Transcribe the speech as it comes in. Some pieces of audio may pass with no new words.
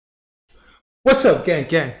What's up,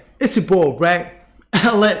 gang? It's your boy, right?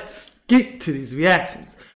 Let's get to these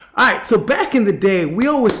reactions. Alright, so back in the day, we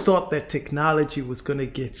always thought that technology was going to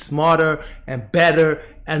get smarter and better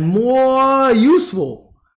and more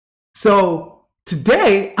useful. So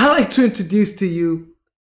today, I'd like to introduce to you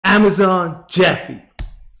Amazon Jeffy.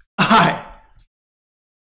 Alright.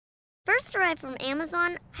 First arrived from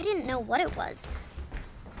Amazon, I didn't know what it was.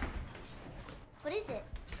 What is it?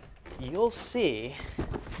 You'll see.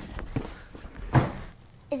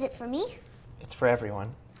 Is it for me? It's for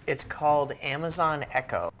everyone. It's called Amazon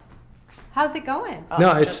Echo. How's it going?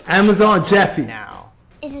 No, it's Amazon Jeffy. Now.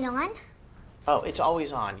 Is it on? Oh, it's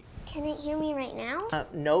always on. Can it hear me right now?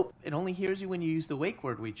 Nope. It only hears you when you use the wake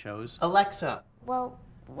word we chose. Alexa. Well,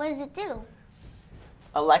 what does it do?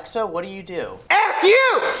 Alexa, what do you do? F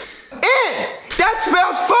you! In! That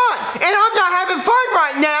spells fun! And I'm not having fun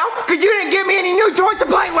right now because you didn't give me any new toys to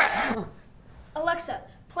play with! Alexa,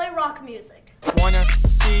 play rock music. Wanna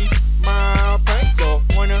see my pencil?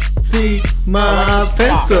 Wanna See my Alexa's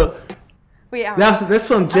pencil. Wait, That's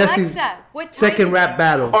from Jesse's Alexa, what second time rap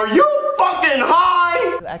battle. Are you fucking high?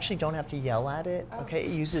 You actually don't have to yell at it, okay?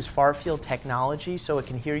 It uses far-field technology so it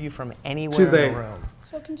can hear you from anywhere Today. in the room.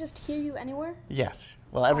 So it can just hear you anywhere? Yes.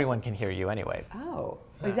 Well, everyone can hear you anyway. Oh,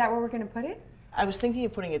 is that where we're gonna put it? I was thinking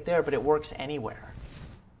of putting it there, but it works anywhere.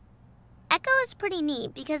 Echo is pretty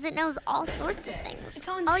neat because it knows all sorts of things. It's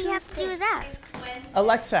on All you have to do is ask.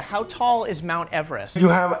 Alexa, how tall is Mount Everest? You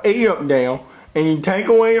have 8 up down and you take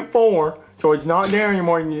away a 4 so it's not there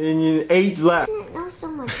anymore and you 8's left. It doesn't know so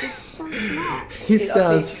much, it's so small. He It updates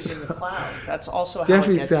sounds using the cloud. That's also how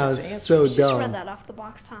Jeffy it gets its sounds answers. so Just read dumb. that off the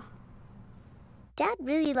box, huh? Dad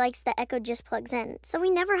really likes that Echo just plugs in, so we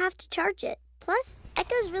never have to charge it. Plus,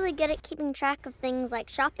 Echo's really good at keeping track of things like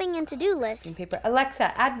shopping and to-do lists. Paper.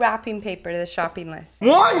 Alexa, add wrapping paper to the shopping list.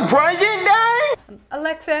 One present day?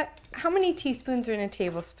 Alexa, how many teaspoons are in a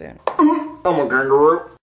tablespoon? I'm a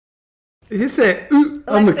kangaroo. He said, "Ooh,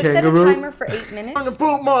 I'm a Alexa, set a kangaroo." timer for 8 minutes. I'm the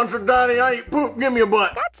poop monster, daddy. I eat poop. Give me a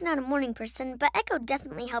butt. Dad's not a morning person, but Echo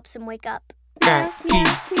definitely helps him wake up. No,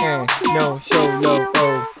 show, no,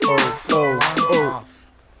 oh.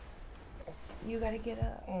 You gotta get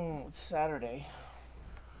up. It's Saturday.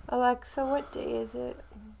 Alexa, what day is it?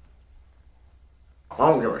 I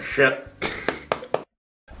don't give a shit.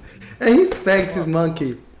 And he spanked his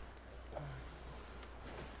monkey.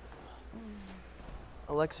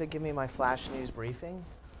 Alexa, give me my flash news briefing.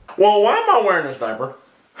 Well, why am I wearing this diaper?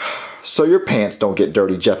 So your pants don't get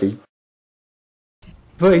dirty, Jeffy.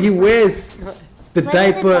 But he wears the Let the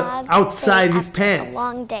diaper dog outside say his after pants. A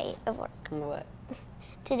long day of work. What?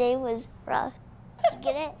 Today was rough.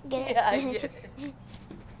 Get it? Get it? Yeah, I get it.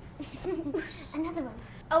 Another one.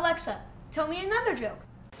 Alexa, tell me another joke.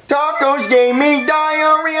 Tacos gave me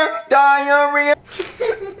diarrhea.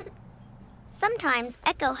 Sometimes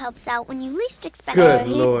Echo helps out when you least expect Good it.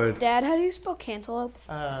 lord. Dad, how do you spell cantaloupe?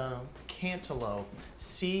 Cantaloupe.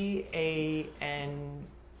 C-A-N-T...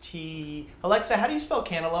 Alexa, how do you spell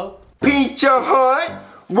cantaloupe? Pizza Hut,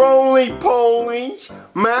 roly-polies,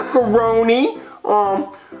 macaroni,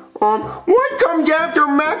 what comes after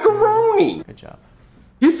macaroni? Good job.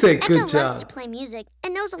 He said Echo good loves job. to play music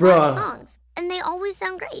and knows a lot Bruh. of songs, and they always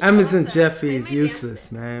sound great. Amazon Jeffy is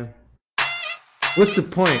useless, man. What's the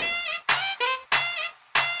point?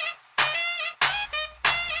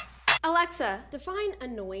 Alexa, define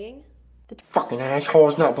annoying. Fucking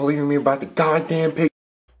assholes not believing me about the goddamn pig.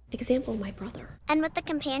 Example, my brother. And with the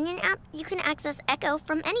companion app, you can access Echo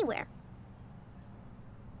from anywhere.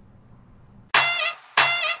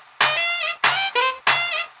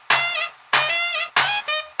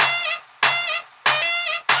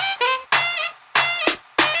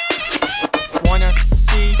 Wanna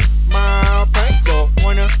see my pencil?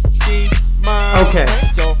 Wanna see my Okay.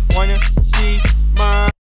 pencil? Wanna see my...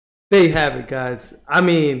 There you have it, guys. I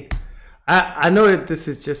mean, I know that this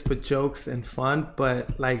is just for jokes and fun,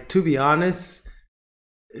 but like, to be honest,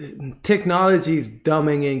 technology is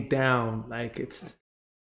dumbing down. Like, it's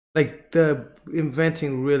like the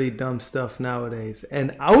inventing really dumb stuff nowadays.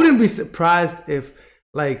 And I wouldn't be surprised if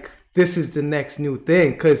like this is the next new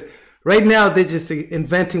thing, because right now they're just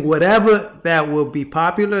inventing whatever that will be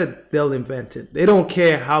popular, they'll invent it. They don't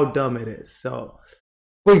care how dumb it is. So,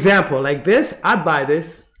 for example, like this, I'd buy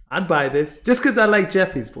this just because I like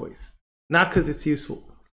Jeffy's voice, not because it's useful.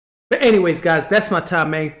 But anyways, guys, that's my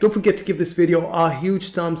time, man. Don't forget to give this video a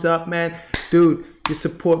huge thumbs up, man. Dude, your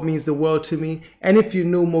support means the world to me. And if you're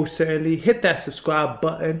new, most certainly, hit that subscribe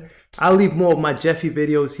button. I'll leave more of my Jeffy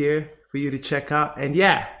videos here for you to check out. And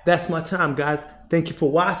yeah, that's my time, guys. Thank you for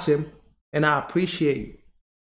watching, and I appreciate you.